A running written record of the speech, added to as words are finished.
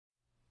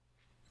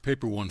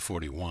Paper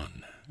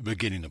 141,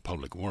 Beginning of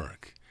Public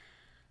Work.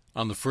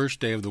 On the first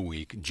day of the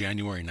week,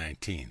 January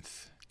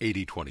 19th,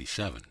 AD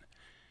 27,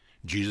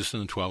 Jesus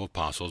and the 12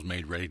 apostles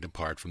made ready to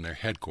depart from their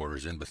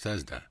headquarters in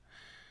Bethesda.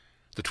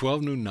 The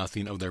 12 knew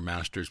nothing of their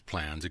master's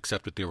plans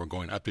except that they were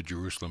going up to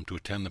Jerusalem to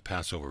attend the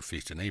Passover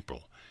feast in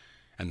April,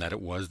 and that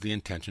it was the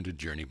intention to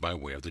journey by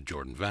way of the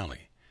Jordan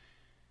Valley.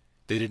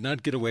 They did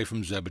not get away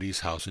from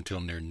Zebedee's house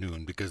until near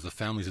noon because the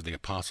families of the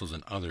apostles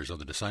and others of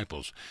the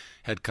disciples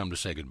had come to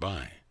say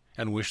goodbye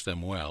and wish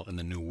them well in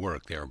the new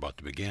work they are about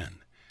to begin.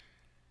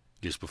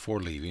 Just before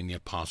leaving, the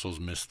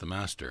apostles missed the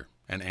master,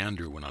 and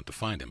Andrew went out to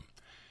find him.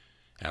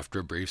 After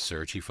a brief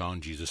search, he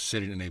found Jesus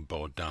sitting in a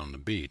boat down on the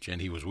beach,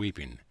 and he was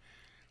weeping.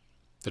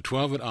 The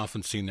 12 had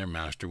often seen their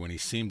master when he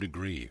seemed to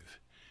grieve,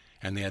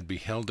 and they had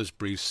beheld this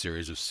brief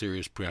series of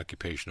serious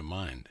preoccupation of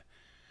mind,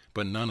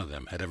 but none of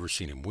them had ever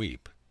seen him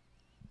weep.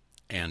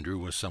 Andrew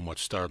was somewhat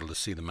startled to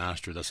see the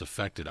master thus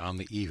affected on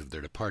the eve of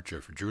their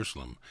departure for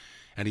Jerusalem,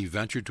 and he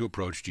ventured to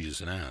approach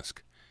Jesus and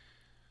ask,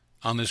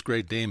 "On this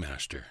great day,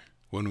 Master,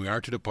 when we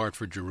are to depart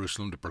for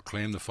Jerusalem to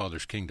proclaim the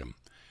Father's kingdom,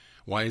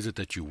 why is it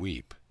that you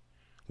weep?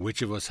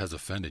 Which of us has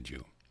offended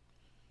you?"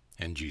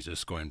 And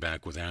Jesus, going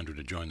back with Andrew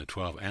to join the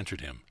 12,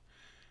 answered him,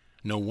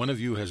 "No one of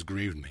you has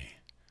grieved me.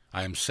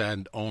 I am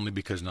saddened only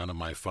because none of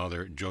my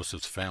father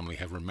Joseph's family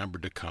have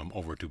remembered to come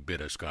over to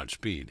bid us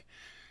Godspeed."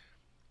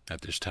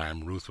 At this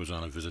time Ruth was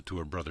on a visit to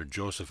her brother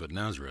Joseph at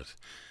Nazareth.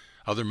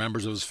 Other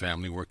members of his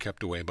family were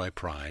kept away by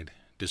pride,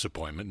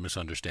 disappointment,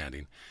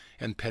 misunderstanding,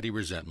 and petty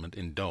resentment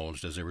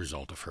indulged as a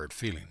result of hurt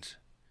feelings.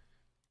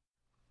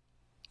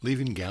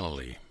 Leaving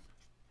Galilee.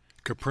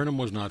 Capernaum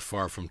was not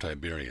far from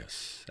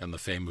Tiberias, and the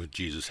fame of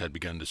Jesus had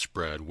begun to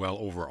spread well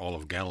over all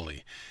of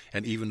Galilee,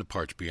 and even to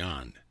parts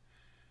beyond.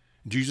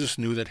 Jesus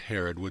knew that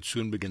Herod would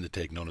soon begin to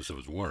take notice of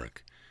his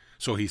work,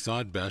 so he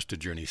thought best to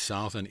journey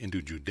south and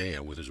into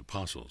Judea with his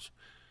apostles.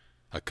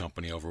 A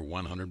company of over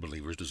 100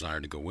 believers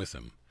desired to go with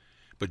him,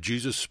 but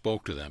Jesus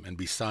spoke to them and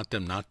besought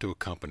them not to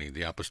accompany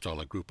the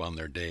apostolic group on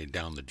their day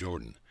down the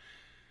Jordan.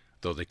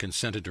 Though they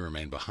consented to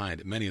remain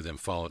behind, many of them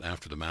followed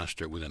after the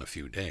Master within a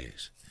few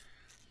days.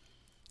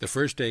 The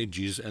first day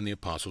Jesus and the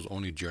apostles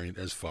only journeyed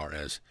as far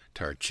as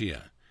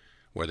Tarshiah,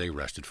 where they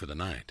rested for the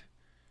night.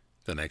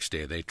 The next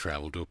day they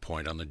traveled to a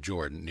point on the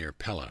Jordan near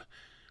Pella,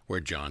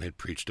 where John had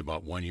preached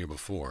about 1 year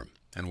before,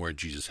 and where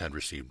Jesus had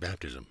received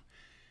baptism.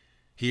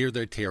 Here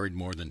they tarried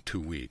more than 2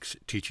 weeks,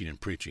 teaching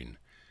and preaching.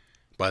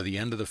 By the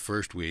end of the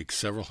first week,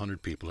 several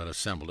hundred people had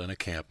assembled in a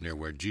camp near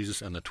where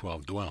Jesus and the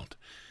 12 dwelt,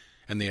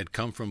 and they had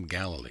come from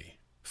Galilee,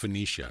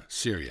 Phoenicia,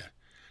 Syria,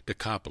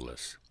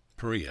 Decapolis,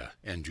 Perea,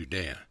 and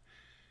Judea.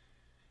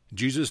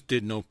 Jesus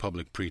did no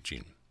public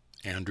preaching.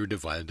 Andrew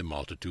divided the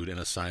multitude and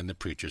assigned the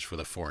preachers for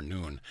the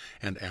forenoon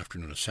and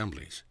afternoon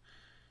assemblies.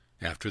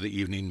 After the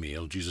evening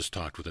meal, Jesus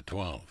talked with the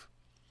 12.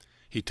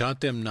 He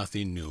taught them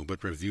nothing new,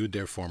 but reviewed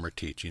their former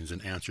teachings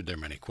and answered their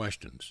many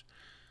questions.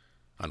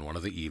 On one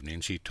of the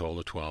evenings he told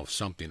the 12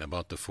 something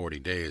about the 40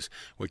 days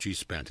which he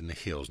spent in the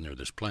hills near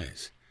this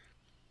place.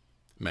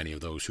 Many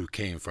of those who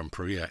came from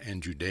Perea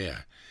and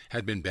Judea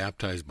had been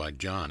baptized by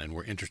John and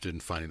were interested in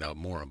finding out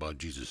more about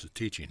Jesus'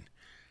 teaching.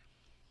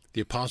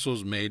 The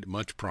apostles made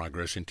much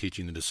progress in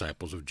teaching the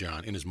disciples of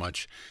John,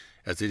 inasmuch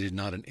as they did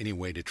not in any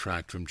way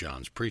detract from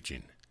John's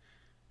preaching,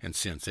 and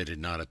since they did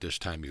not at this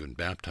time even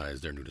baptize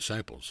their new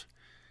disciples.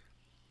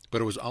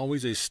 But it was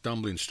always a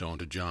stumbling stone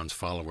to John's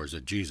followers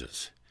that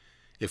Jesus,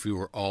 if he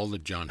were all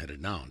that John had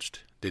announced,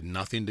 did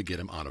nothing to get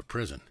him out of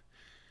prison.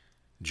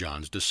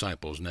 John's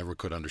disciples never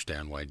could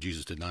understand why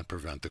Jesus did not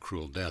prevent the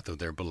cruel death of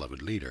their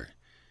beloved leader.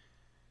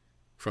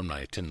 From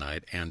night to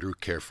night, Andrew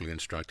carefully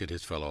instructed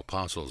his fellow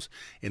apostles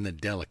in the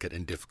delicate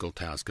and difficult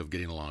task of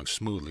getting along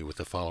smoothly with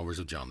the followers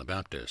of John the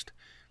Baptist.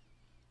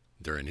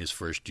 During his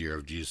first year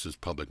of Jesus'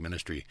 public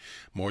ministry,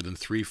 more than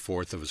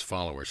 3/4 of his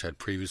followers had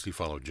previously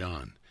followed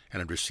John and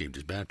had received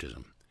his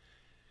baptism.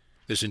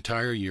 This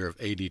entire year of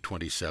AD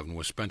 27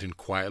 was spent in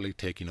quietly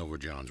taking over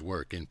John's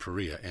work in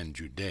Perea and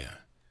Judea.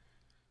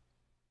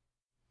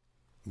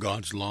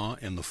 God's law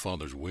and the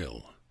Father's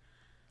will.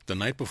 The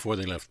night before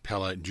they left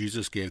Pella,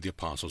 Jesus gave the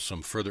apostles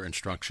some further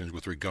instructions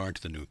with regard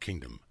to the new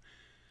kingdom.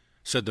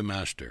 Said the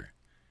Master,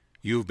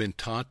 "You have been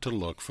taught to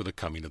look for the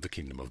coming of the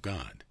kingdom of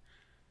God.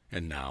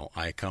 And now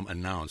I come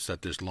announce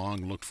that this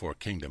long-looked-for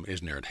kingdom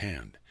is near at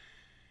hand,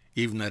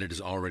 even that it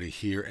is already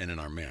here and in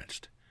our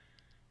midst.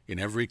 In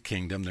every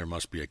kingdom there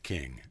must be a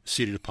king,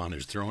 seated upon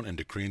his throne and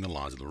decreeing the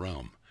laws of the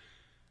realm.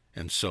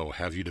 And so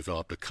have you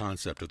developed a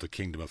concept of the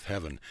kingdom of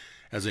heaven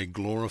as a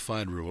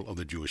glorified rule of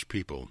the Jewish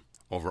people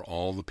over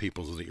all the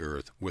peoples of the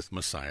earth, with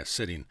Messiah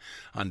sitting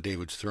on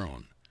David's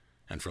throne,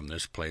 and from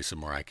this place of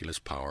miraculous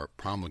power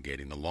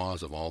promulgating the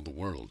laws of all the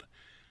world.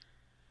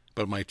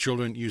 But my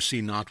children, you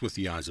see not with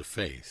the eyes of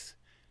faith,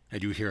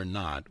 and you hear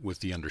not with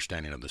the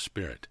understanding of the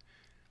Spirit.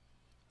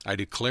 I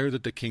declare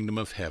that the kingdom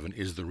of heaven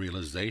is the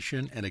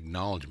realization and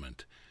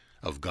acknowledgement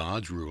of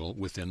God's rule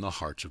within the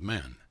hearts of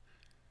men.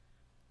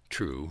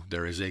 True,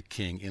 there is a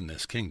king in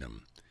this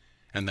kingdom,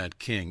 and that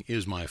king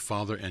is my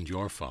Father and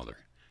your Father.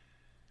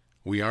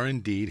 We are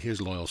indeed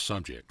his loyal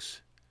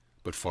subjects,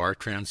 But far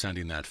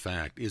transcending that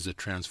fact is the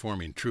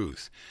transforming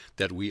truth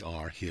that we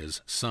are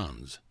his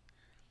sons.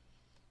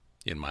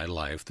 In my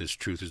life, this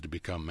truth is to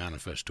become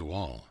manifest to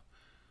all.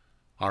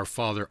 Our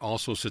Father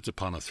also sits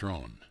upon a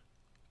throne,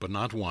 but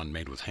not one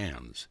made with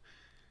hands.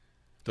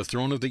 The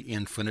throne of the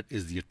infinite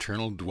is the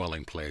eternal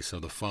dwelling place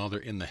of the Father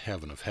in the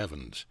heaven of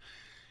heavens.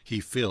 He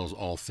fills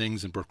all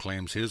things and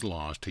proclaims his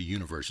laws to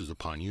universes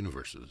upon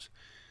universes.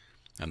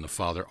 And the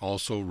Father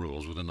also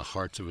rules within the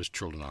hearts of his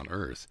children on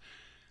earth,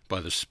 by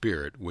the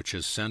Spirit which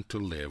is sent to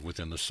live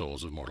within the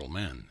souls of mortal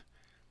men.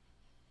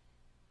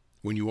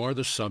 When you are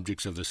the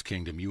subjects of this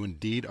kingdom, you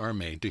indeed are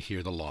made to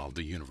hear the law of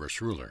the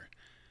universe ruler.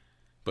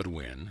 But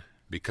when,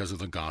 because of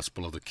the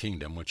gospel of the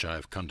kingdom which I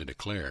have come to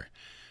declare,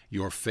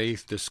 your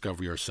faith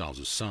discover yourselves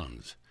as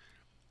sons,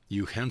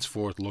 you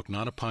henceforth look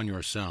not upon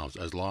yourselves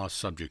as lost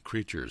subject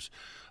creatures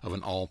of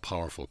an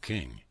all-powerful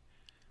king,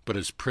 but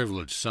as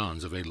privileged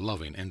sons of a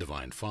loving and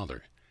divine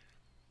Father.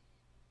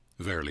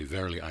 Verily,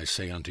 verily, I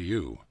say unto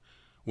you,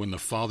 when the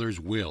Father's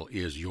will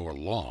is your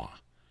law,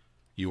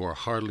 you are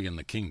hardly in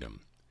the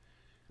kingdom.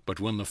 But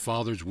when the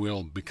Father's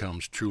will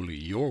becomes truly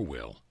your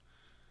will,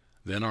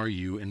 then are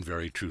you in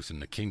very truth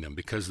in the kingdom,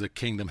 because the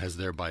kingdom has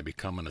thereby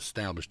become an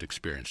established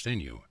experience in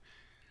you.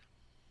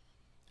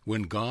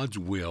 When God's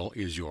will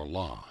is your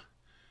law,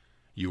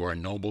 you are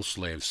noble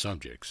slave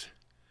subjects.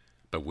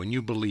 But when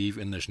you believe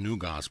in this new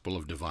gospel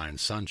of divine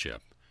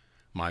sonship,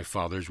 my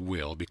Father's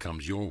will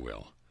becomes your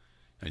will,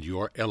 and you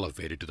are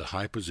elevated to the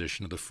high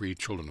position of the free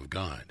children of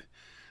God,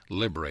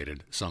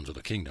 liberated sons of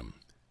the kingdom.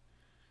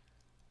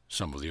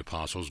 Some of the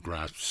apostles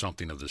grasped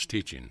something of this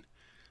teaching,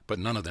 but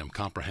none of them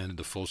comprehended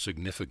the full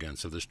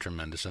significance of this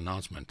tremendous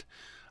announcement,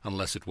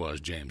 unless it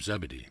was James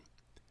Zebedee.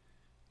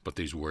 But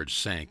these words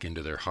sank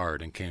into their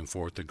heart and came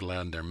forth to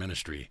gladden their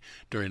ministry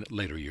during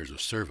later years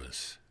of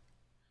service.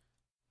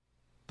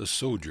 The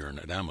sojourn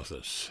at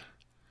Amethyst.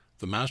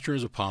 The Master and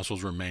his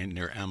apostles remained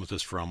near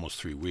Amethyst for almost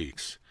 3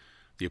 weeks.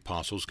 The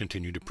apostles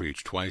continued to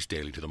preach twice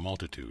daily to the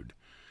multitude,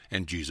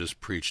 and Jesus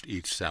preached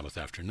each Sabbath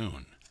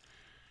afternoon.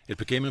 It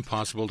became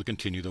impossible to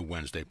continue the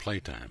Wednesday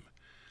playtime,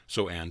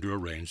 so Andrew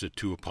arranged that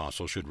 2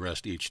 apostles should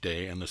rest each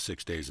day and the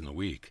 6 days in the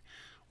week,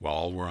 while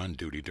all were on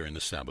duty during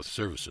the Sabbath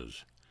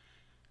services.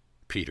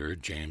 Peter,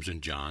 James,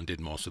 and John did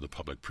most of the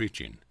public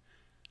preaching.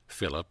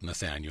 Philip,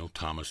 Nathanael,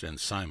 Thomas, and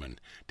Simon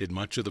did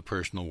much of the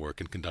personal work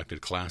and conducted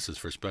classes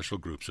for special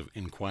groups of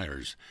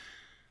inquirers.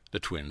 The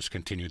twins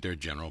continued their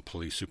general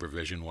police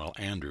supervision, while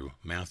Andrew,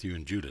 Matthew,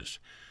 and Judas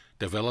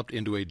developed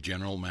into a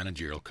general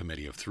managerial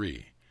committee of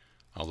 3,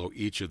 although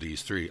each of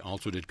these 3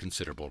 also did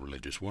considerable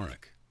religious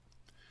work.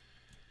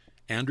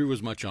 Andrew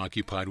was much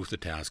occupied with the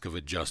task of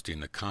adjusting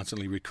the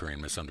constantly recurring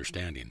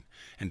misunderstanding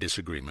and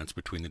disagreements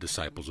between the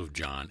disciples of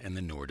John and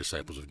the newer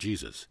disciples of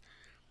Jesus.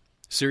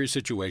 Serious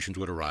situations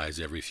would arise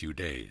every few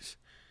days,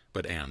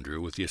 but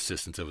Andrew, with the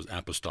assistance of his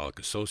apostolic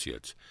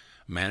associates,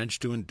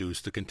 managed to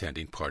induce the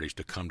contending parties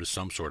to come to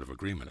some sort of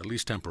agreement, at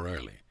least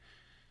temporarily.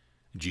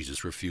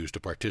 Jesus refused to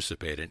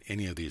participate in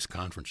any of these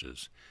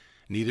conferences.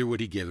 Neither would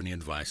he give any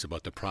advice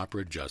about the proper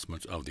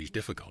adjustments of these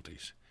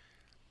difficulties.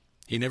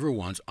 He never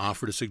once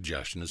offered a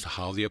suggestion as to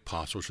how the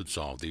apostles should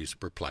solve these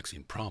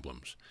perplexing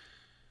problems.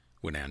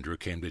 When Andrew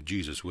came to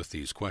Jesus with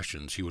these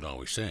questions, he would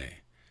always say,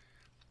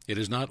 "It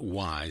is not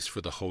wise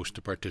for the host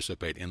to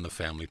participate in the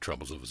family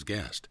troubles of his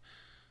guest.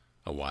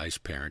 A wise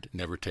parent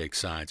never takes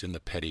sides in the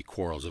petty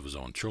quarrels of his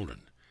own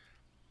children."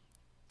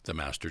 The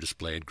Master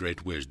displayed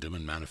great wisdom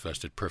and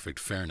manifested perfect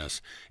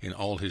fairness in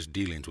all his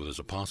dealings with his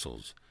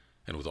apostles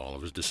and with all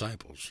of his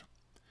disciples.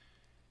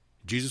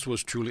 Jesus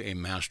was truly a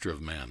master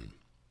of men.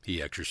 He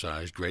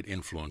exercised great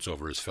influence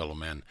over his fellow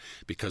men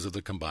because of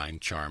the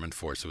combined charm and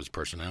force of his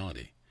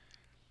personality.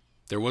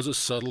 There was a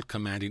subtle,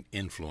 commanding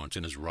influence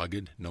in his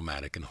rugged,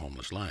 nomadic, and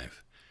homeless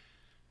life.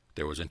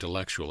 There was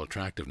intellectual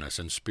attractiveness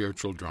and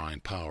spiritual drawing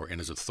power in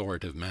his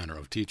authoritative manner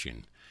of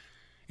teaching,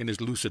 in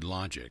his lucid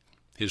logic,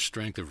 his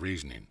strength of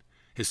reasoning,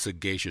 his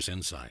sagacious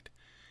insight,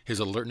 his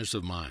alertness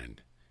of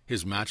mind,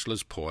 his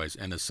matchless poise,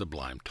 and his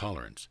sublime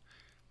tolerance.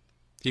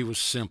 He was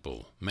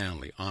simple,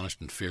 manly, honest,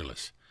 and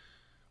fearless.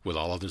 With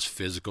all of this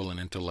physical and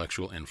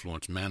intellectual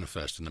influence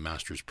manifest in the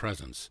Master's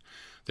presence,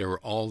 there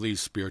were all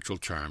these spiritual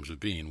charms of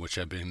being which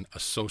had been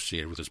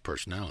associated with his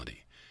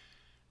personality: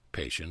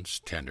 patience,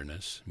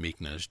 tenderness,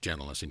 meekness,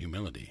 gentleness, and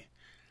humility.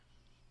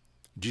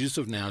 Jesus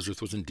of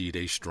Nazareth was indeed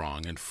a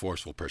strong and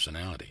forceful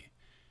personality.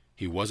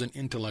 He was an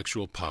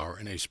intellectual power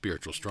and a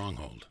spiritual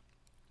stronghold.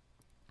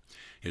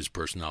 His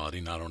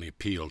personality not only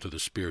appealed to the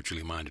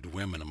spiritually minded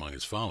women among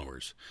his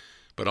followers,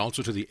 but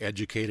also to the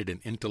educated and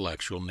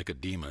intellectual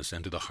Nicodemus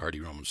and to the hardy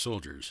Roman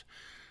soldiers,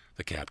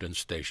 the captains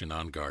stationed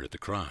on guard at the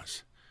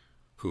cross,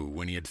 who,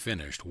 when he had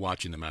finished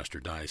watching the Master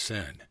die,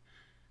 said,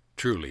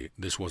 "Truly,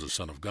 this was a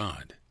Son of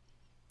God."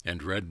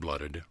 And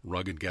red-blooded,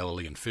 rugged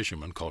Galilean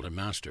fishermen called him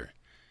Master.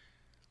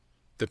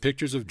 The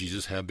pictures of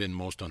Jesus have been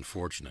most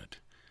unfortunate.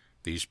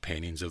 These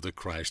paintings of the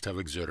Christ have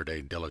exerted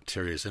a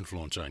deleterious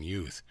influence on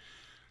youth.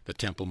 The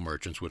temple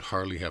merchants would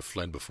hardly have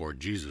fled before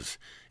Jesus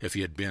if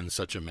he had been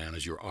such a man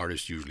as your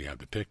artists usually have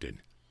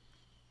depicted.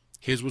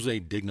 His was a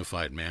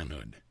dignified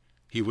manhood,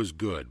 He was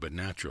good but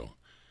natural.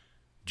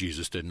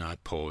 Jesus did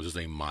not pose as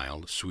a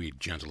mild, sweet,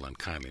 gentle, and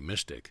kindly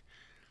mystic.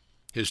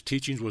 His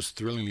teachings was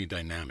thrillingly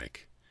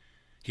dynamic.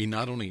 He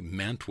not only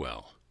meant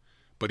well,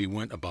 but he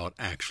went about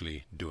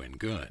actually doing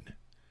good.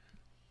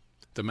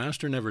 The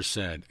Master never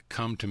said,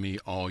 "Come to me,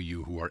 all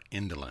you who are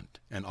indolent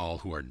and all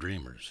who are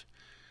dreamers."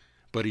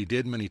 But he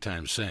did many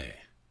times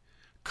say,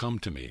 "Come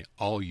to me,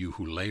 all you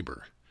who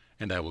labor,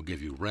 and I will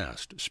give you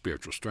rest,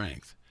 spiritual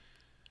strength."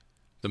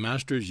 The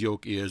Master's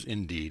yoke is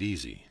indeed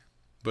easy,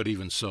 but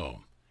even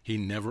so, he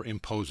never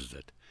imposes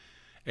it.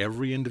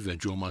 Every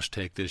individual must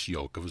take this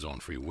yoke of his own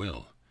free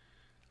will.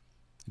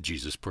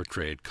 Jesus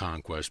portrayed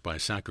conquest by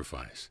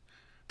sacrifice,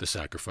 the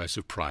sacrifice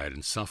of pride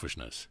and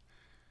selfishness.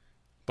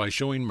 By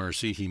showing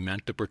mercy, he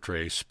meant to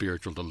portray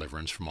spiritual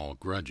deliverance from all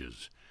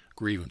grudges,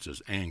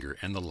 grievances, anger,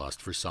 and the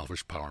lust for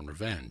selfish power and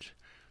revenge.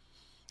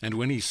 And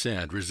when he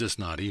said, "Resist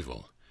not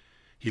evil,"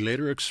 he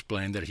later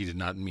explained that he did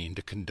not mean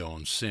to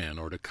condone sin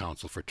or to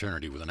counsel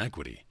fraternity with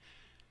inequity.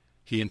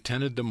 He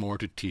intended the more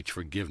to teach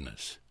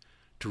forgiveness,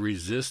 to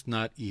resist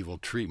not evil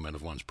treatment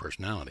of one's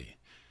personality,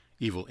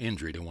 evil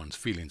injury to one's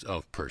feelings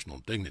of personal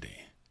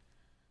dignity.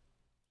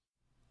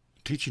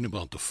 Teaching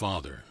about the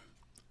Father.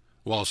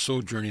 While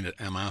sojourning at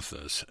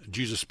Amathus,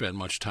 Jesus spent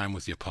much time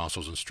with the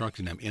apostles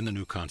instructing them in the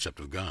new concept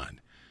of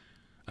God.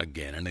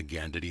 Again and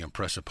again did he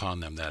impress upon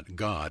them that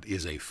God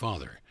is a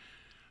Father,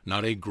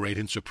 not a great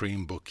and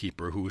supreme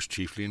bookkeeper who is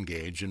chiefly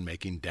engaged in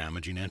making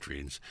damaging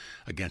entries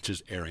against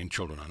his erring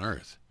children on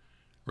earth,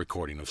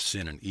 recording of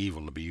sin and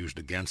evil to be used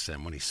against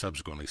them when he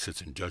subsequently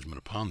sits in judgment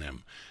upon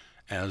them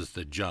as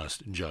the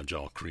just judge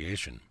all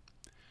creation.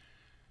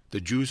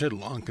 The Jews had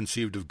long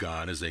conceived of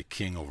God as a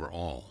king over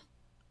all,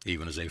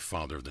 even as a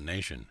father of the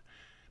nation,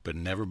 but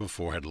never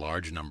before had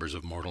large numbers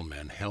of mortal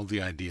men held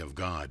the idea of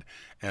God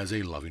as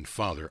a loving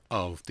father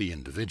of the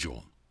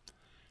individual.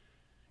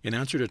 In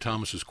answer to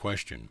Thomas's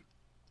question,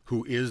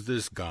 "Who is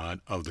this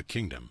God of the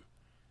kingdom?"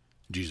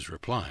 Jesus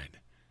replied,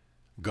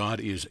 "God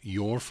is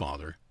your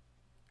Father,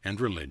 and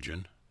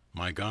religion,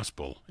 my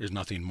gospel, is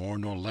nothing more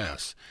nor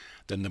less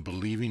than the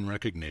believing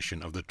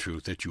recognition of the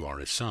truth that you are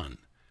a son.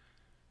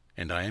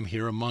 And I am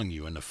here among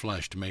you in the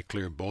flesh to make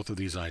clear both of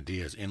these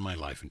ideas in my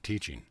life and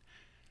teaching."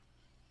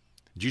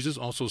 Jesus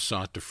also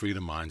sought to free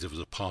the minds of his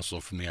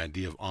apostles from the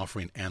idea of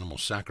offering animal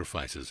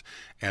sacrifices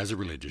as a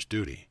religious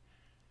duty.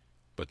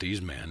 But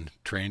these men,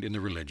 trained in the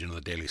religion of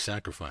the daily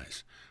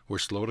sacrifice, were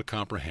slow to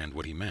comprehend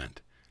what he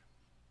meant.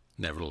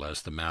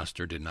 Nevertheless, the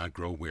Master did not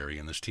grow weary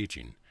in this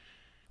teaching.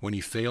 When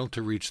he failed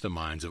to reach the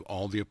minds of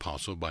all the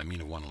apostles by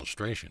means of one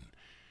illustration,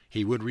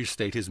 he would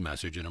restate his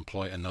message and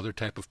employ another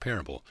type of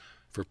parable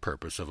for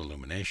purpose of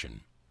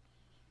illumination.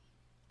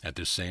 At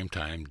this same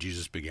time,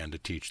 Jesus began to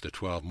teach the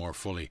 12 more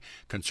fully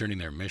concerning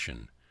their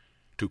mission,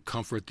 to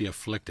comfort the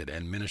afflicted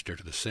and minister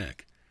to the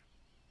sick.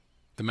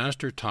 The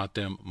Master taught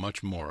them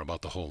much more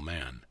about the whole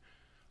man,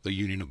 the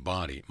union of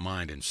body,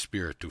 mind, and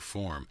spirit to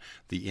form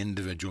the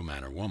individual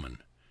man or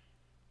woman.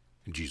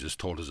 Jesus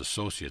told his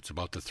associates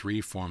about the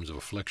 3 forms of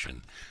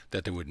affliction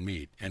that they would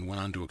meet and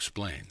went on to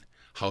explain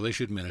how they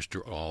should minister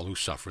to all who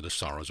suffer the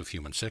sorrows of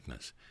human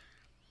sickness.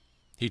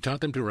 He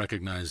taught them to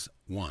recognize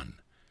 1.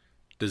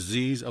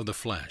 Disease of the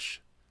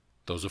flesh,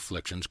 those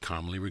afflictions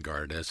commonly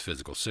regarded as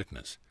physical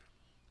sickness.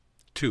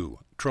 2.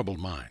 Troubled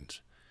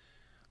minds,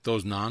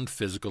 those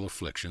non-physical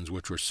afflictions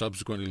which were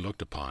subsequently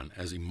looked upon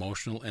as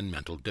emotional and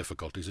mental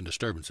difficulties and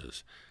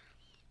disturbances.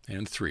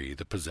 And 3.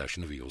 The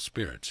possession of evil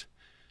spirits.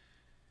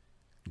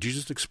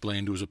 Jesus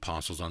explained to his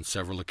apostles on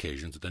several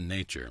occasions the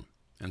nature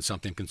and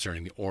something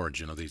concerning the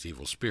origin of these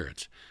evil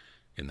spirits,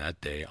 in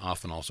that day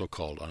often also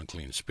called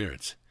unclean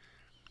spirits.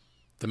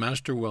 The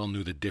Master well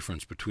knew the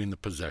difference between the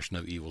possession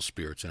of evil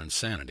spirits and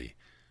insanity,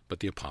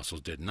 but the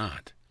apostles did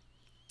not.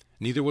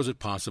 Neither was it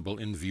possible,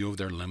 in view of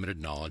their limited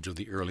knowledge of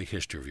the early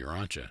history of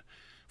Urantia,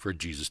 for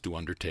Jesus to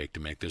undertake to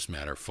make this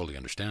matter fully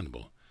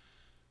understandable.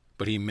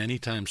 But he many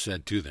times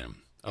said to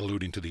them,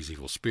 alluding to these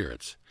evil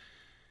spirits,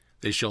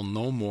 "They shall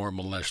no more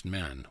molest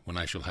men when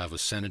I shall have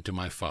ascended to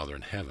my Father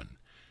in heaven,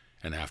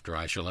 and after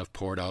I shall have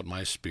poured out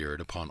my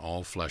Spirit upon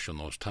all flesh in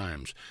those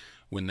times,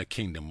 when the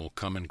kingdom will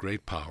come in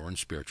great power and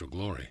spiritual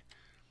glory."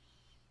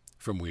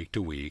 From week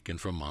to week and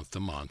from month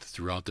to month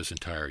throughout this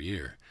entire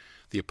year,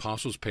 the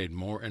apostles paid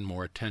more and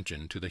more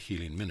attention to the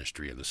healing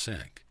ministry of the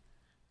sick.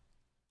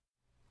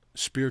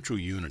 Spiritual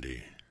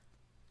unity.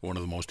 One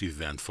of the most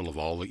eventful of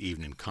all the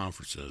evening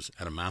conferences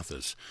at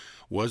Amathus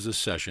was the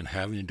session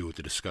having to do with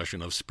the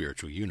discussion of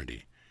spiritual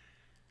unity.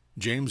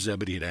 James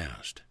Zebedee had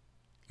asked,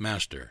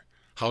 "Master,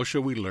 how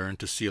shall we learn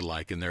to see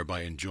alike and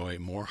thereby enjoy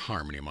more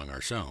harmony among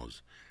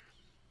ourselves?"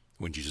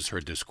 When Jesus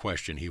heard this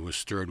question, he was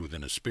stirred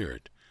within his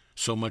spirit,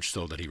 so much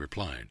so that he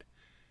replied,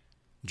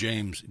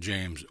 James,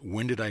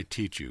 when did I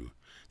teach you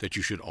that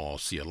you should all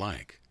see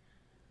alike?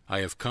 I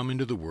have come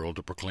into the world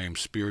to proclaim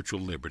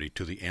spiritual liberty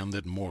to the end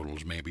that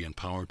mortals may be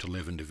empowered to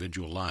live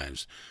individual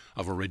lives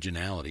of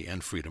originality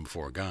and freedom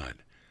before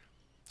God.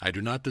 I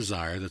do not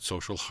desire that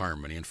social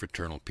harmony and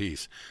fraternal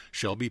peace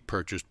shall be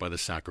purchased by the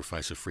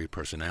sacrifice of free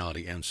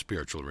personality and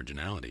spiritual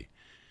originality.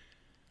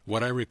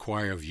 What I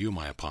require of you,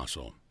 my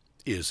apostle,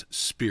 is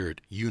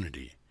spirit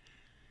unity,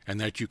 and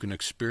that you can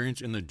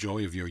experience in the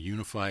joy of your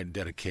unified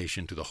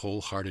dedication to the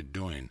wholehearted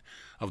doing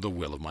of the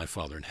will of my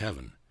Father in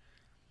heaven.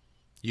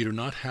 You do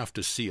not have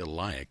to see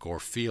alike, or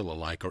feel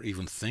alike, or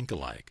even think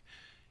alike,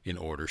 in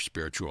order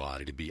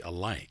spirituality to be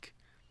alike.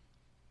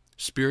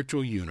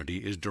 Spiritual unity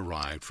is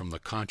derived from the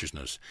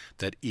consciousness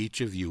that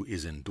each of you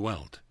is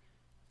indwelt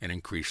and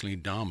increasingly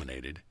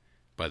dominated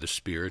by the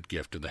spirit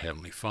gift of the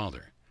Heavenly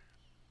Father.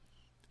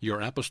 Your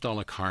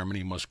apostolic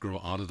harmony must grow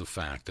out of the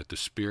fact that the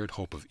spirit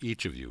hope of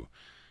each of you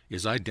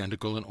is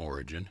identical in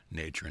origin,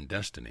 nature, and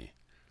destiny.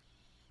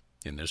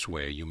 In this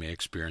way, you may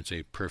experience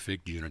a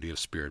perfect unity of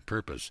spirit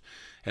purpose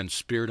and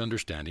spirit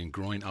understanding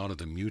growing out of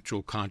the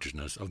mutual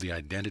consciousness of the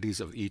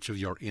identities of each of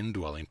your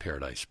indwelling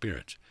paradise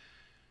spirits.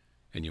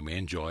 And you may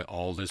enjoy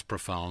all this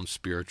profound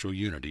spiritual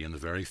unity in the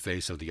very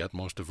face of the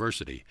utmost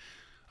diversity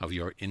of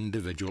your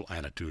individual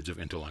attitudes of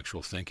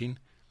intellectual thinking,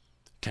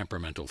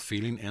 temperamental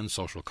feeling, and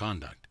social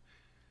conduct.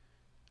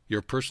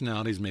 Your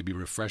personalities may be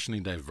refreshingly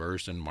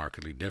diverse and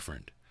markedly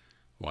different,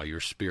 while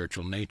your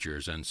spiritual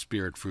natures and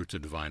spirit fruits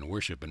of divine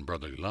worship and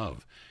brotherly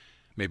love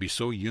may be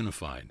so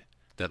unified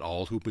that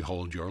all who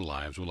behold your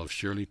lives will have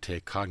surely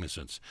take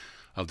cognizance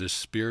of this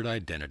spirit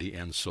identity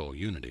and soul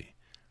unity.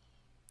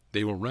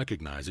 They will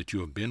recognize that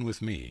you have been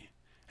with me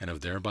and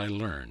have thereby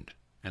learned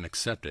and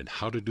accepted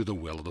how to do the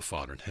will of the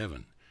Father in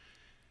heaven.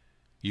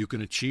 You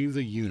can achieve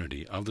the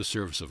unity of the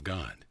service of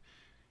God,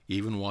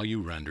 even while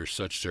you render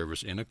such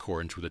service in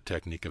accordance with the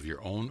technique of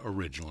your own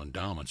original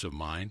endowments of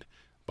mind,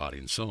 body,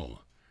 and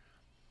soul.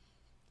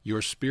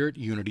 Your spirit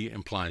unity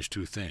implies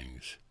two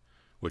things,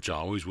 which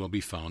always will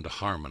be found to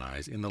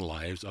harmonize in the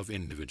lives of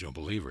individual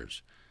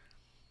believers.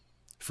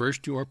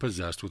 First, you are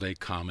possessed with a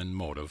common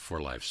motive for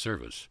life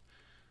service.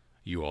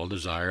 You all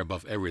desire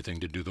above everything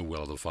to do the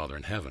will of the Father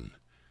in heaven.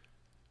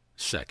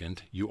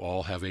 Second, you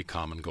all have a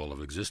common goal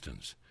of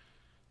existence.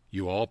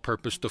 You all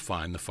purpose to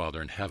find the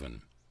Father in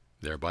heaven,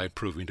 thereby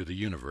proving to the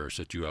universe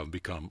that you have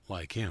become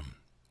like him.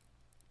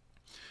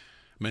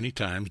 Many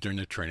times during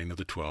the training of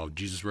the 12,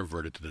 Jesus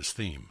reverted to this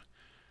theme.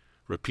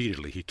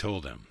 Repeatedly he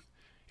told them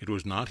it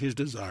was not his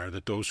desire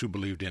that those who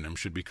believed in him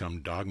should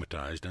become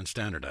dogmatized and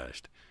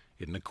standardized,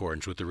 in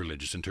accordance with the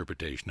religious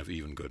interpretation of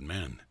even good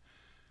men.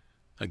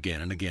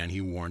 Again and again he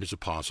warned his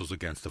apostles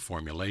against the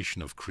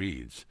formulation of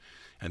creeds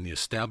and the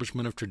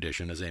establishment of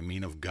tradition as a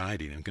mean of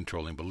guiding and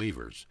controlling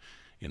believers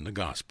in the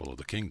gospel of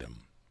the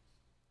kingdom.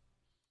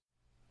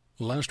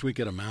 Last week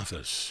at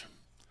Amathus.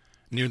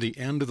 Near the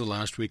end of the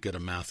last week at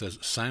Amathus,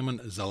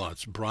 Simon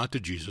Zealots brought to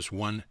Jesus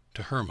one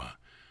Teherma,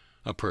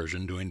 a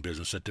Persian doing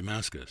business at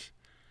Damascus.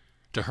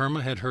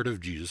 Teherma had heard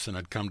of Jesus and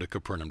had come to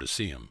Capernaum to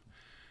see him,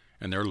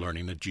 and there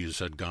learning that Jesus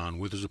had gone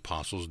with his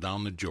apostles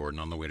down the Jordan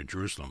on the way to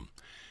Jerusalem,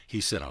 he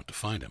set out to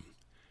find him.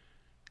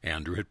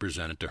 Andrew had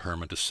presented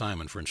Teherma to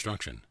Simon for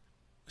instruction.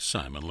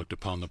 Simon looked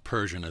upon the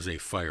Persian as a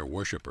fire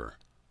worshipper,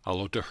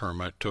 although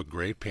Teherma took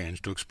great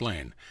pains to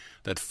explain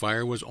that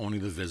fire was only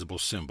the visible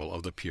symbol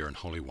of the pure and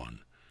holy one.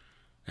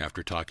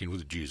 After talking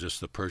with Jesus,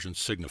 the Persian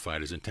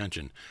signified his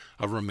intention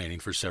of remaining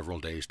for several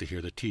days to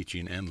hear the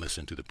teaching and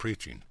listen to the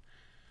preaching.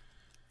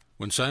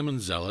 When Simon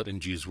Zealot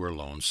and Jesus were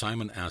alone,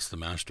 Simon asked the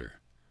Master,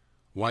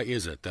 "Why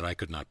is it that I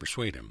could not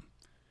persuade him?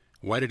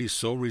 Why did he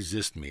so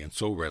resist me and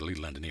so readily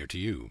lend an ear to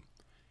you?"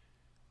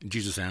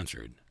 Jesus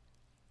answered,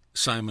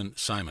 "Simon,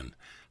 Simon,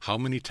 how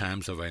many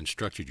times have I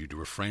instructed you to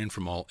refrain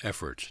from all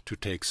efforts to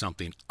take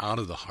something out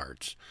of the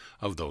hearts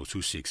of those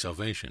who seek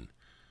salvation?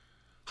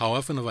 How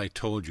often have I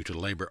told you to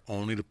labor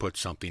only to put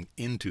something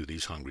into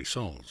these hungry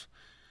souls?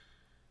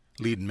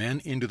 Lead men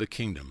into the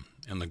kingdom,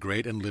 and the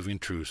great and living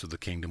truths of the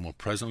kingdom will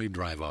presently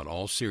drive out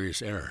all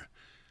serious error.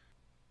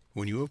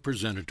 When you have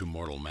presented to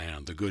mortal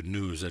man the good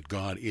news that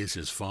God is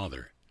his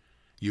Father,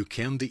 you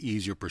can the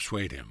easier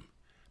persuade him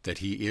that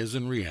he is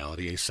in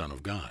reality a Son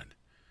of God.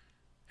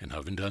 And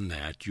having done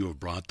that, you have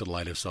brought the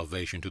light of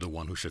salvation to the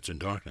one who sits in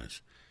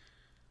darkness.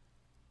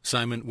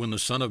 Simon, when the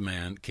Son of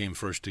Man came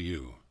first to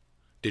you,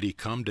 did he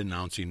come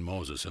denouncing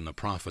Moses and the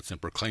prophets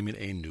and proclaiming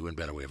a new and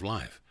better way of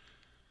life?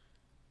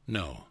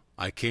 No,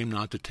 I came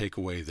not to take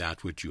away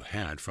that which you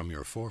had from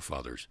your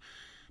forefathers,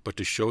 but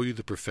to show you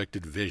the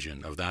perfected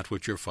vision of that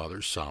which your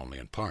fathers solemnly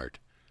impart.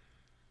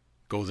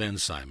 Go then,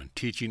 Simon,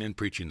 teaching and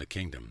preaching the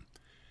kingdom.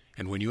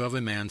 And when you have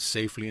a man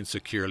safely and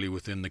securely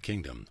within the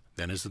kingdom,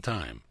 then is the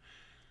time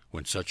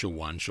when such a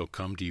one shall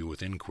come to you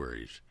with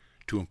inquiries,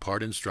 to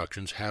impart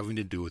instructions having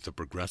to do with the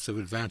progressive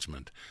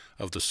advancement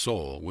of the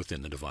soul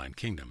within the divine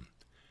kingdom."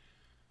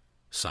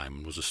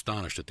 Simon was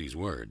astonished at these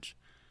words,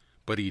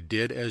 but he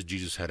did as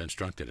Jesus had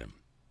instructed him,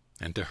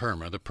 and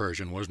Teherma the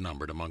Persian was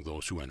numbered among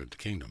those who entered the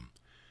kingdom.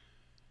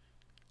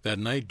 That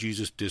night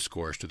Jesus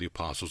discoursed to the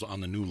apostles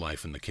on the new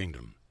life in the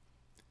kingdom.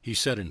 He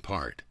said in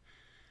part,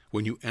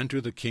 "When you enter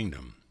the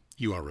kingdom,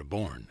 you are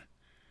reborn.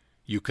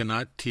 You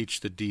cannot teach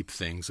the deep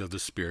things of the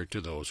Spirit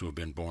to those who have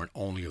been born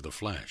only of the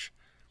flesh.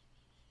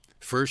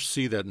 First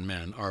see that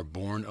men are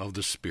born of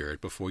the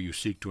Spirit before you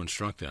seek to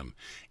instruct them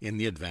in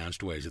the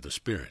advanced ways of the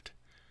Spirit.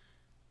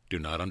 Do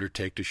not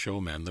undertake to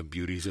show men the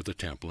beauties of the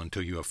temple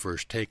until you have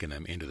first taken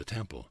them into the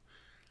temple.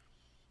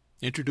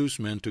 Introduce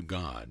men to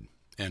God,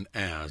 and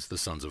as the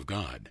sons of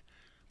God,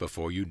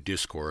 before you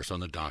discourse on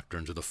the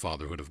doctrines of the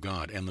fatherhood of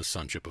God and the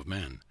sonship of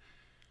men.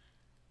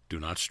 Do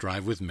not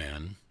strive with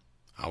men.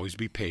 Always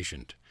be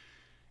patient.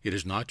 It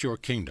is not your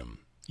kingdom.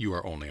 You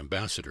are only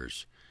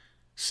ambassadors.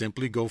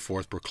 Simply go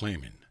forth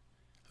proclaiming,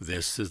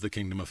 "This is the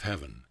kingdom of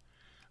heaven.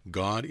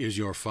 God is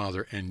your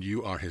Father, and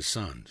you are his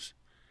sons.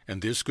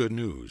 And this good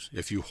news,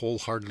 if you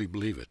wholeheartedly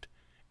believe it,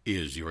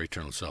 is your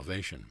eternal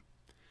salvation."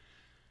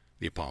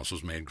 The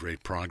apostles made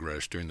great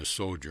progress during the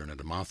sojourn at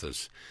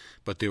Emmaus,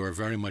 but they were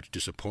very much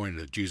disappointed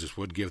that Jesus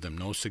would give them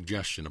no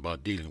suggestion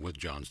about dealing with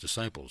John's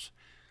disciples.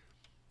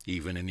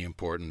 Even in the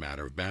important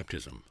matter of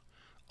baptism,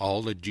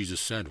 all that Jesus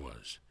said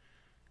was,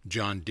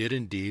 "John did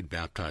indeed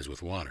baptize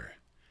with water,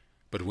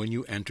 but when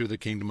you enter the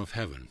kingdom of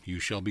heaven, you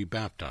shall be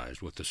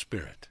baptized with the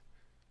Spirit."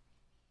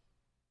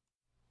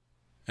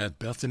 At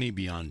Bethany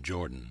beyond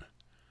Jordan,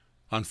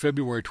 on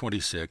February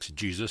 26,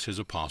 Jesus, his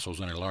apostles,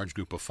 and a large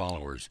group of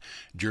followers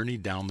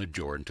journeyed down the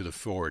Jordan to the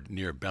ford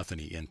near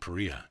Bethany in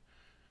Perea,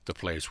 the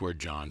place where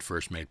John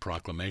first made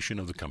proclamation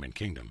of the coming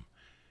kingdom.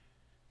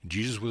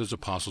 Jesus with his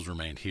apostles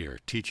remained here,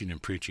 teaching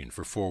and preaching,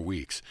 for 4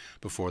 weeks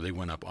before they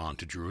went up on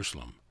to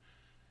Jerusalem.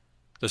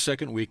 The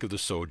second week of the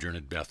sojourn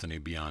at Bethany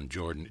beyond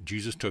Jordan,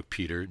 Jesus took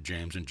Peter,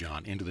 James, and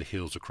John into the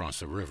hills across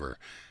the river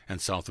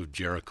and south of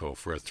Jericho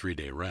for a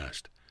 3-day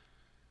rest.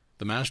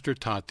 The Master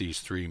taught these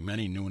three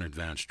many new and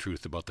advanced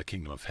truths about the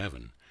kingdom of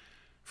heaven.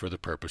 For the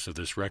purpose of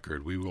this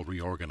record, we will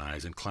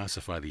reorganize and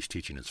classify these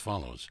teachings as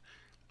follows.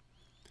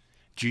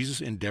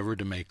 Jesus endeavored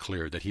to make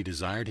clear that he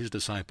desired his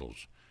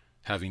disciples,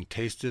 having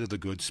tasted of the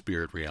good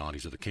spirit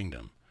realities of the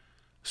kingdom,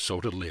 so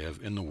to live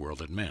in the world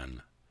that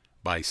men,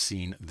 by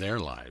seeing their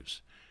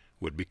lives,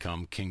 would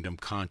become kingdom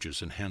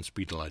conscious and hence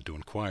be led to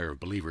inquire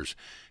of believers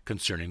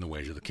concerning the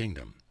ways of the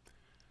kingdom.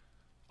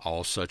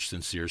 All such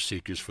sincere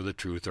seekers for the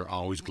truth are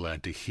always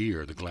glad to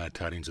hear the glad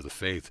tidings of the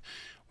faith,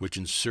 which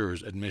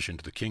ensures admission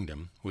to the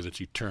kingdom with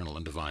its eternal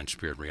and divine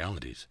spirit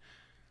realities.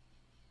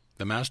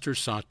 The Master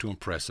sought to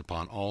impress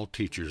upon all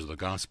teachers of the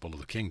gospel of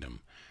the kingdom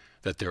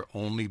that their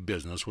only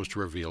business was to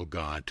reveal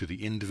God to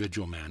the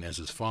individual man as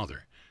his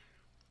Father,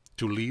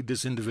 to lead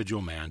this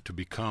individual man to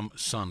become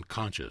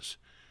Son-conscious,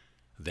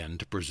 then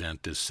to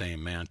present this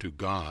same man to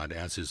God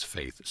as his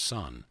faith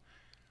Son.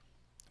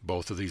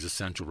 Both of these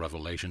essential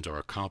revelations are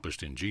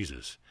accomplished in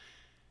Jesus.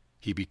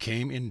 He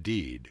became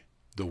indeed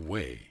the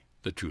way,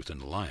 the truth,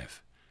 and the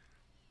life.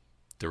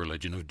 The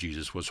religion of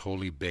Jesus was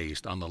wholly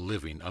based on the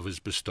living of his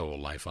bestowal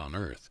life on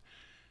earth.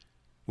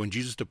 When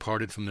Jesus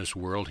departed from this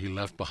world, he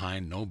left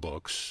behind no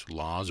books,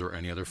 laws, or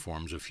any other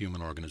forms of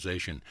human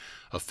organization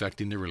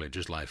affecting the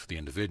religious life of the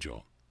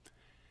individual.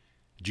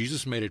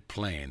 Jesus made it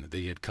plain that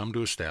he had come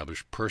to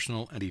establish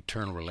personal and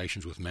eternal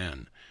relations with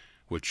men,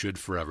 which should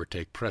forever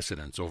take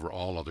precedence over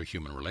all other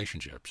human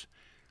relationships.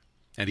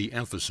 And he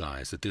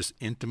emphasized that this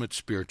intimate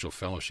spiritual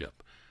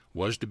fellowship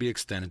was to be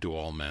extended to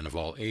all men of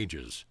all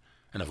ages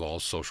and of all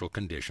social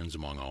conditions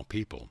among all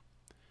people.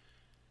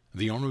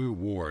 The only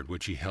reward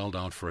which he held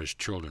out for his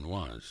children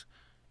was,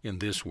 in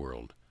this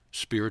world,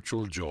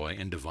 spiritual joy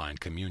and divine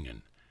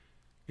communion;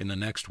 in the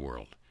next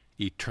world,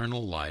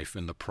 eternal life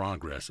in the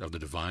progress of the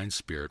divine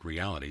spirit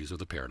realities of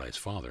the Paradise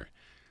Father.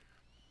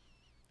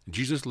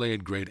 Jesus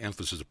laid great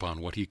emphasis upon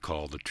what he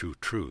called the true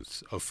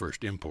truths of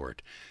first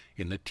import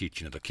in the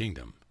teaching of the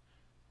kingdom,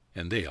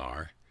 and they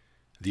are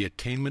the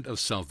attainment of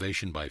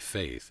salvation by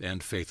faith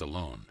and faith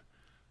alone,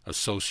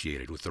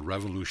 associated with the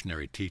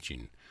revolutionary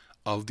teaching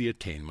of the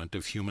attainment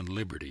of human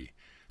liberty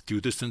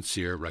through the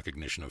sincere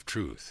recognition of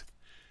truth.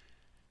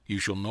 You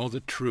shall know the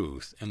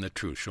truth, and the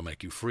truth shall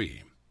make you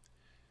free.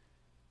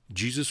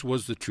 Jesus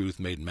was the truth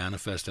made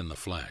manifest in the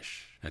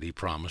flesh, and he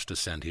promised to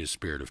send his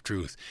Spirit of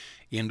truth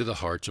into the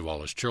hearts of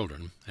all his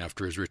children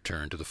after his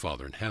return to the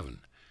Father in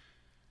heaven.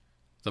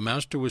 The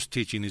Master was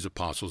teaching these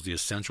apostles the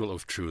essential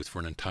of truth for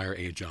an entire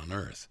age on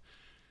earth.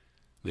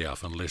 They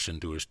often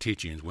listened to his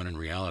teachings when in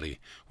reality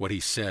what he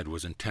said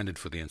was intended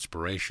for the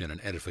inspiration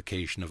and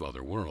edification of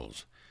other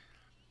worlds.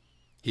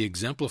 He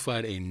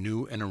exemplified a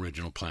new and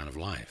original plan of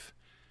life.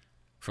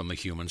 From the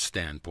human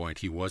standpoint,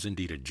 he was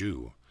indeed a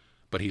Jew,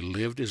 but he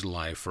lived his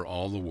life for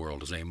all the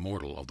world as a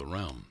mortal of the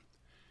realm.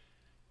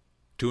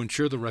 To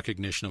ensure the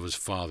recognition of his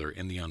Father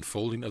in the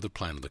unfolding of the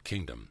plan of the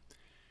kingdom,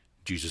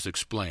 Jesus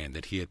explained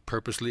that he had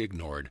purposely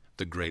ignored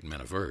the great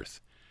men of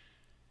earth.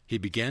 He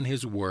began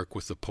his work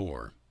with the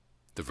poor,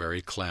 the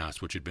very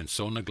class which had been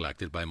so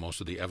neglected by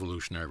most of the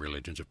evolutionary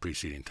religions of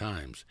preceding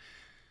times.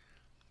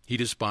 He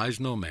despised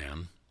no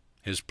man.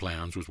 His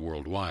plans was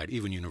worldwide,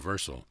 even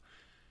universal.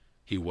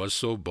 He was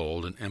so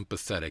bold and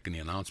empathetic in the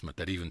announcement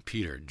that even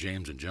Peter,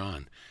 James, and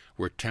John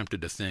were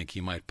tempted to think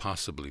he might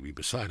possibly be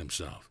beside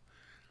himself.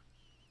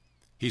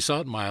 He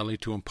sought mildly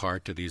to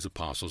impart to these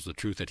apostles the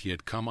truth that he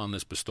had come on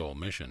this bestowal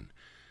mission,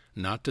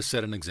 not to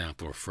set an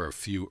example for a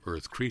few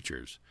earth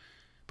creatures,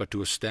 but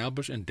to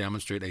establish and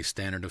demonstrate a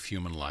standard of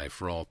human life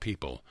for all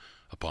people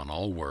upon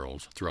all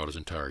worlds throughout his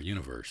entire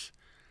universe.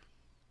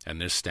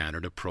 And this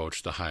standard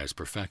approached the highest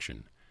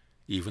perfection,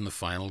 even the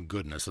final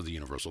goodness of the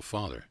universal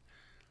Father.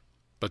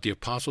 But the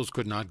apostles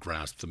could not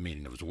grasp the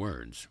meaning of his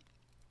words.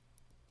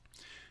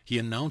 He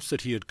announced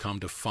that he had come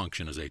to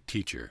function as a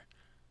teacher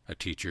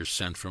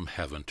sent from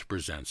heaven to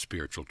present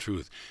spiritual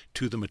truth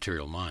to the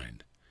material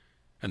mind.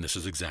 And this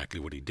is exactly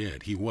what he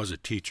did. He was a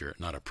teacher,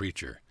 not a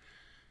preacher.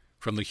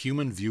 From the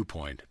human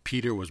viewpoint,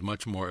 Peter was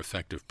much more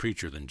effective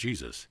preacher than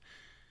Jesus.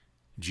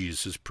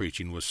 Jesus'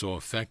 preaching was so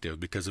effective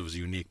because of his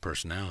unique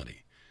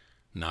personality,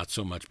 not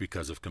so much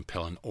because of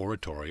compelling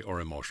oratory or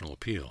emotional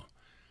appeal.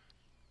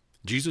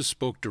 Jesus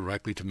spoke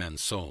directly to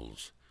men's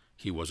souls.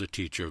 He was a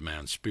teacher of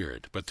man's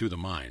spirit, but through the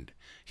mind,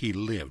 he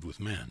lived with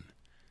men.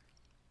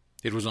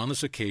 It was on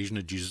this occasion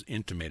that Jesus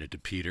intimated to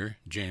Peter,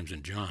 James,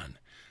 and John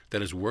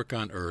that his work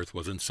on earth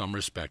was in some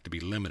respect to be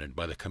limited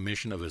by the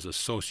commission of his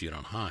associate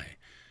on high,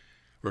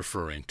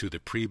 referring to the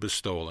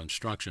pre-bestowal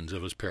instructions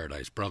of his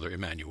paradise brother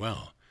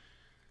Emmanuel.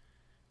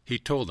 He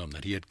told them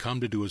that he had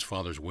come to do his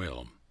Father's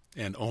will,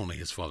 and only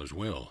his Father's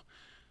will,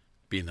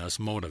 being thus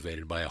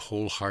motivated by a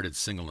wholehearted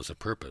singleness of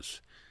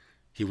purpose.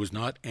 He was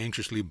not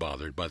anxiously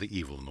bothered by the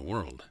evil in the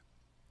world.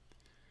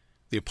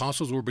 The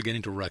apostles were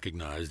beginning to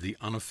recognize the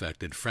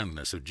unaffected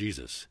friendliness of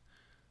Jesus.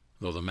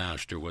 Though the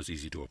Master was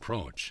easy to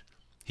approach,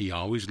 he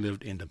always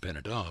lived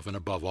independent of and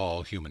above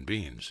all human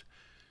beings.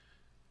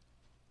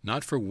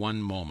 Not for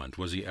one moment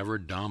was he ever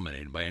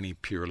dominated by any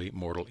purely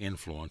mortal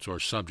influence or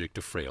subject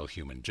to frail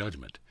human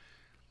judgment.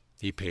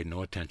 He paid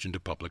no attention to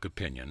public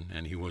opinion,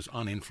 and he was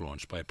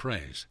uninfluenced by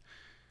praise.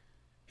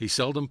 He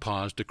seldom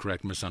paused to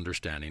correct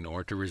misunderstanding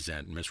or to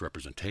resent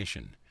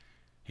misrepresentation.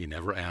 He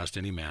never asked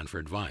any man for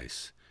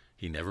advice.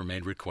 He never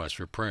made requests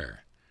for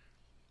prayer.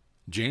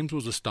 James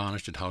was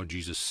astonished at how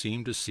Jesus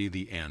seemed to see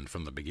the end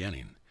from the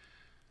beginning.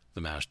 The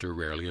Master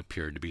rarely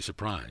appeared to be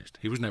surprised.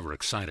 He was never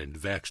excited,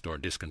 vexed, or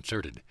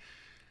disconcerted.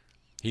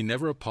 He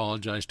never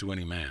apologized to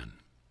any man.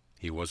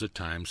 He was at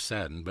times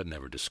saddened but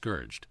never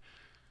discouraged.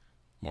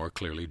 More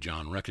clearly,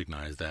 John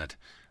recognized that,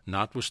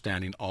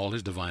 notwithstanding all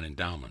his divine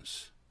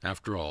endowments,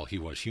 after all, he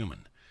was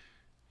human.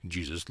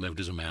 Jesus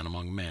lived as a man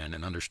among men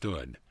and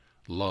understood,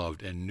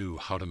 loved, and knew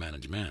how to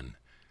manage men.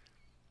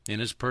 In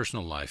his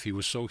personal life, he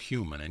was so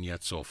human and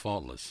yet so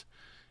faultless,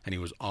 and he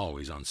was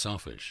always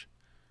unselfish.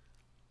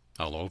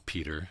 Although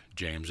Peter,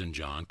 James, and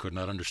John could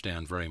not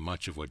understand very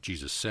much of what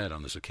Jesus said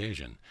on this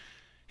occasion,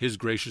 his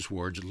gracious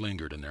words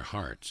lingered in their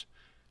hearts,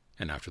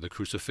 and after the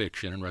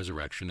crucifixion and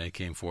resurrection they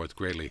came forth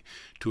greatly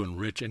to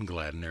enrich and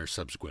gladden their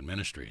subsequent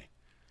ministry.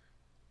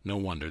 No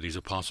wonder these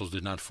apostles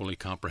did not fully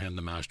comprehend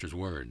the Master's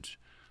words,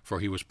 for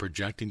he was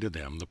projecting to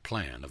them the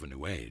plan of a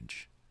new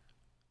age.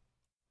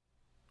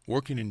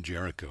 Working in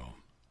Jericho,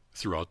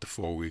 throughout the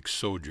 4-week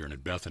sojourn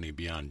at Bethany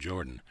beyond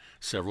Jordan,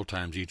 several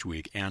times each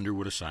week Andrew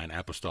would assign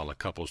apostolic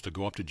couples to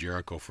go up to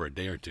Jericho for a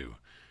day or two.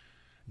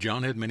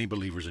 John had many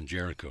believers in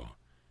Jericho,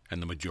 and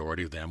the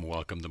majority of them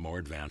welcomed the more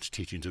advanced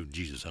teachings of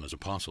Jesus and his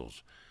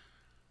apostles.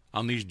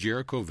 On these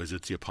Jericho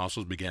visits, the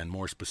apostles began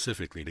more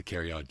specifically to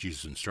carry out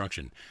Jesus'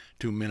 instruction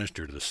to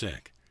minister to the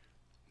sick.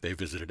 They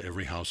visited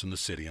every house in the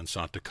city and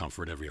sought to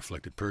comfort every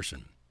afflicted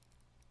person.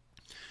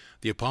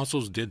 The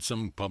apostles did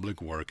some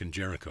public work in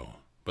Jericho,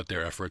 but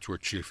their efforts were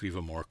chiefly of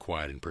a more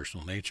quiet and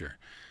personal nature.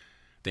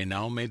 They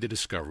now made the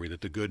discovery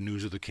that the good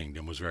news of the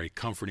kingdom was very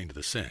comforting to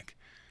the sick,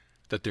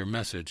 that their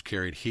message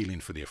carried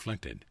healing for the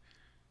afflicted,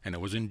 and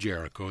it was in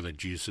Jericho that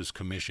Jesus'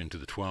 commission to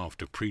the 12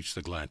 to preach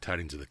the glad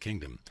tidings of the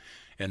kingdom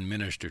and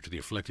minister to the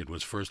afflicted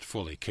was first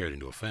fully carried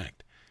into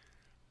effect.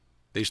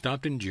 They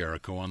stopped in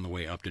Jericho on the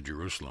way up to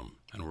Jerusalem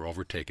and were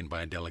overtaken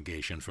by a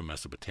delegation from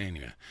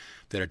Mesopotamia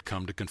that had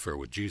come to confer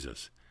with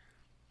Jesus.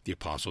 The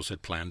apostles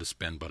had planned to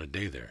spend but a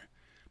day there,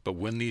 but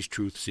when these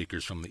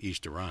truth-seekers from the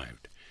east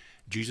arrived,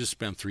 Jesus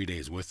spent 3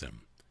 days with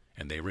them,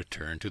 and they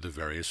returned to the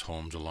various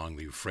homes along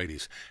the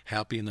Euphrates,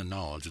 happy in the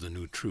knowledge of the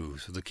new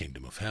truth of the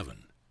kingdom of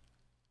heaven.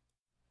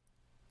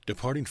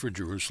 Departing for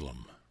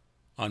Jerusalem,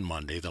 on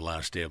Monday, the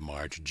last day of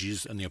March,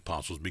 Jesus and the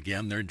apostles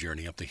began their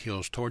journey up the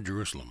hills toward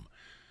Jerusalem.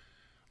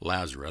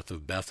 Lazarus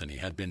of Bethany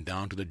had been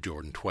down to the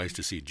Jordan twice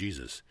to see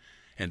Jesus,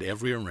 and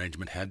every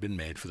arrangement had been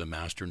made for the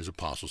Master and his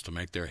apostles to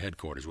make their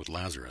headquarters with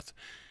Lazarus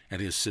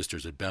and his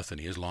sisters at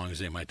Bethany as long as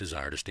they might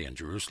desire to stay in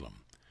Jerusalem.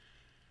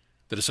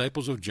 The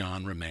disciples of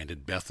John remained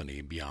at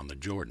Bethany beyond the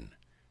Jordan,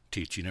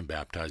 teaching and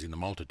baptizing the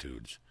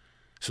multitudes,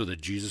 so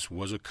that Jesus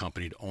was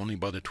accompanied only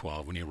by the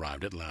 12 when he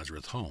arrived at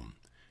Lazarus' home.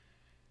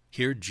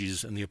 Here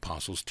Jesus and the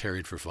apostles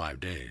tarried for 5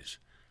 days,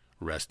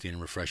 resting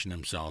and refreshing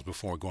themselves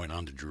before going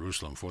on to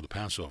Jerusalem for the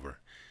Passover.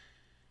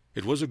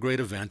 It was a great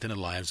event in the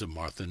lives of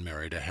Martha and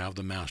Mary to have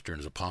the Master and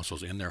his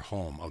apostles in their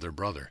home of their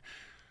brother,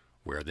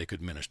 where they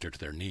could minister to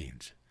their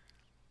needs.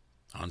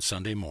 On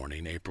Sunday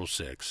morning, April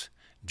 6,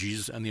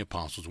 Jesus and the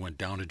apostles went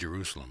down to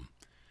Jerusalem,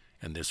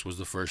 and this was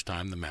the first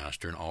time the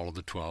Master and all of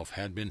the 12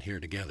 had been here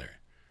together.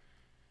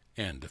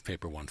 End of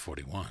paper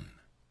 141.